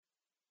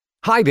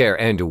Hi there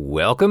and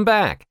welcome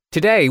back.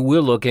 Today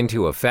we'll look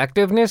into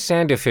effectiveness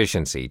and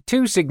efficiency,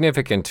 two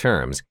significant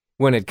terms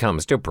when it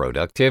comes to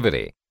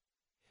productivity.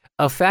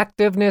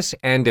 Effectiveness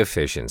and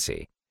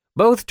efficiency.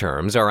 Both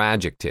terms are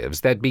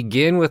adjectives that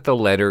begin with the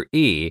letter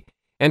E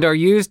and are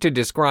used to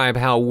describe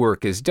how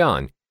work is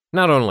done.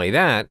 Not only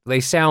that,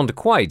 they sound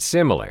quite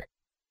similar.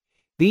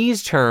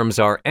 These terms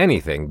are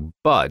anything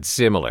but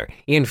similar.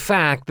 In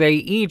fact, they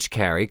each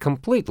carry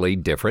completely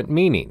different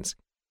meanings.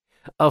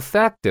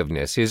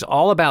 Effectiveness is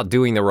all about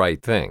doing the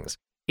right things.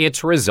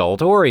 It's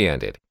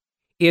result-oriented.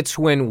 It's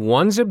when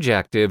one's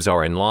objectives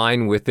are in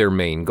line with their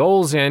main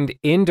goals and,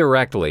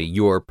 indirectly,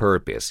 your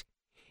purpose.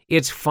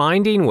 It's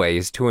finding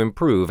ways to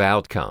improve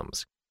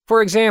outcomes.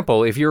 For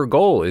example, if your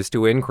goal is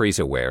to increase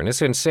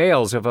awareness and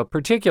sales of a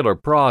particular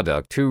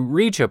product to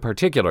reach a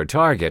particular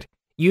target,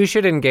 you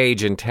should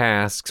engage in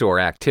tasks or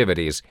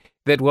activities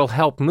that will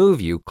help move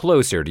you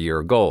closer to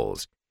your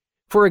goals.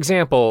 For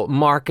example,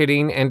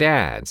 marketing and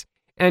ads.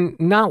 And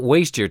not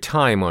waste your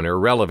time on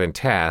irrelevant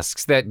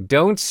tasks that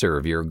don't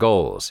serve your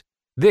goals.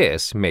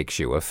 This makes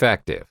you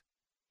effective.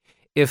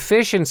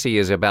 Efficiency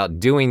is about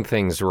doing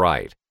things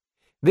right.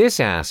 This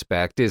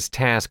aspect is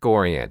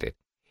task-oriented.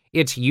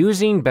 It's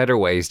using better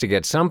ways to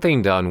get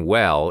something done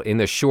well in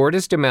the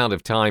shortest amount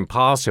of time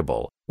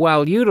possible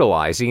while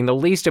utilizing the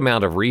least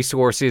amount of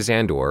resources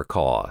and/or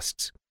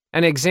costs.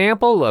 An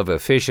example of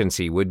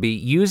efficiency would be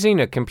using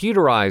a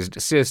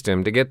computerized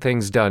system to get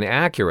things done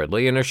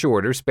accurately in a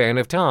shorter span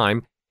of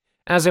time,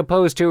 as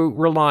opposed to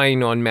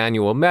relying on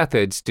manual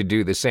methods to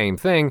do the same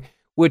thing,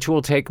 which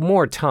will take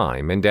more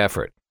time and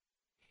effort.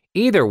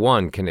 Either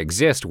one can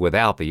exist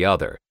without the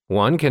other.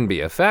 One can be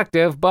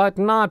effective but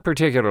not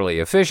particularly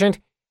efficient,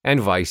 and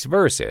vice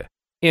versa.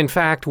 In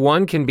fact,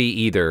 one can be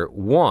either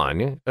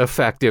 1.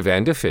 Effective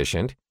and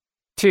efficient,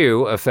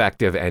 2.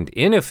 Effective and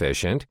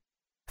inefficient,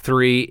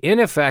 3.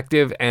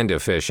 Ineffective and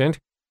efficient,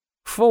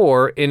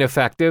 4.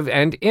 Ineffective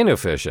and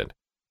inefficient.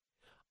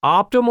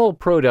 Optimal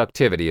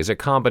productivity is a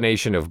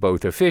combination of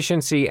both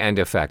efficiency and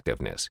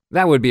effectiveness.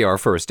 That would be our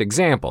first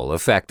example,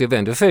 effective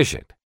and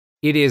efficient.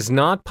 It is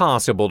not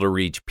possible to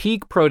reach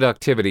peak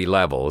productivity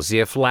levels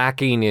if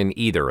lacking in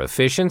either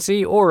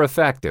efficiency or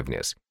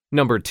effectiveness,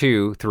 number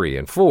 2, 3,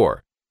 and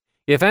 4.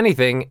 If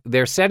anything,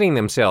 they're setting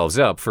themselves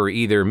up for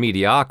either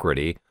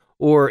mediocrity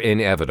or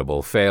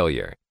inevitable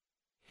failure.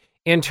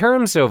 In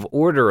terms of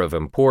order of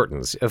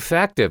importance,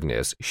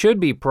 effectiveness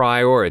should be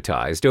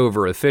prioritized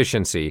over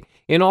efficiency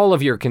in all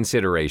of your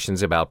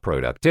considerations about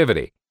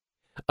productivity.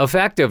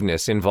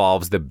 Effectiveness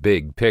involves the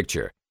big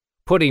picture.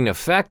 Putting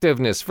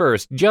effectiveness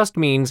first just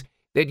means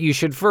that you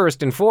should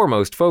first and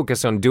foremost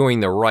focus on doing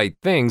the right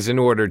things in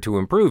order to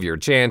improve your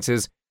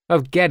chances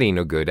of getting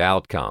a good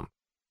outcome.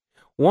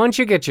 Once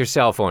you get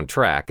yourself on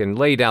track and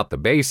laid out the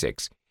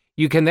basics,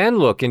 you can then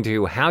look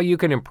into how you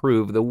can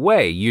improve the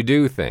way you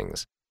do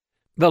things.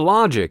 The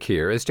logic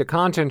here is to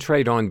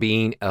concentrate on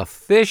being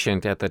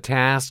efficient at the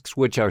tasks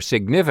which are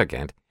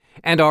significant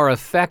and are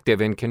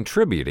effective in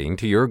contributing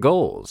to your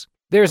goals.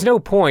 There's no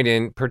point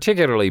in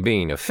particularly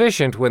being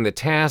efficient when the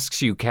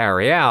tasks you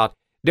carry out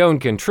don't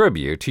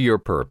contribute to your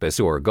purpose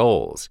or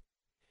goals.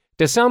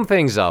 To sum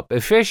things up,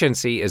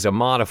 efficiency is a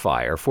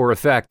modifier for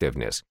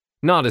effectiveness,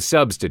 not a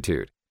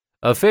substitute.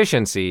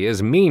 Efficiency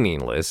is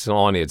meaningless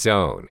on its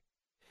own.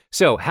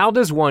 So, how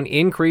does one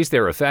increase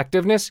their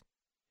effectiveness?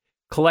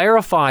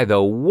 Clarify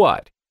the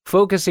what,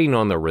 focusing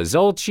on the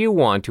results you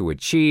want to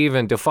achieve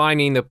and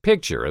defining the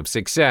picture of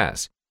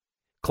success.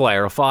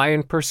 Clarify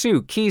and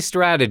pursue key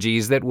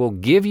strategies that will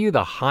give you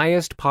the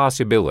highest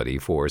possibility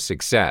for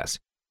success.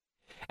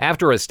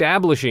 After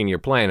establishing your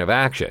plan of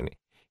action,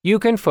 you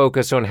can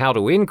focus on how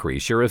to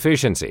increase your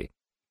efficiency.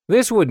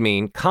 This would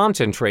mean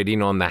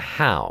concentrating on the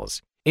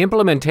hows,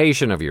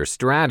 implementation of your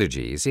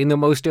strategies in the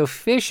most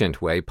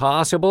efficient way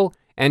possible,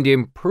 and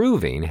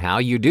improving how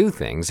you do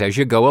things as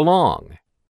you go along.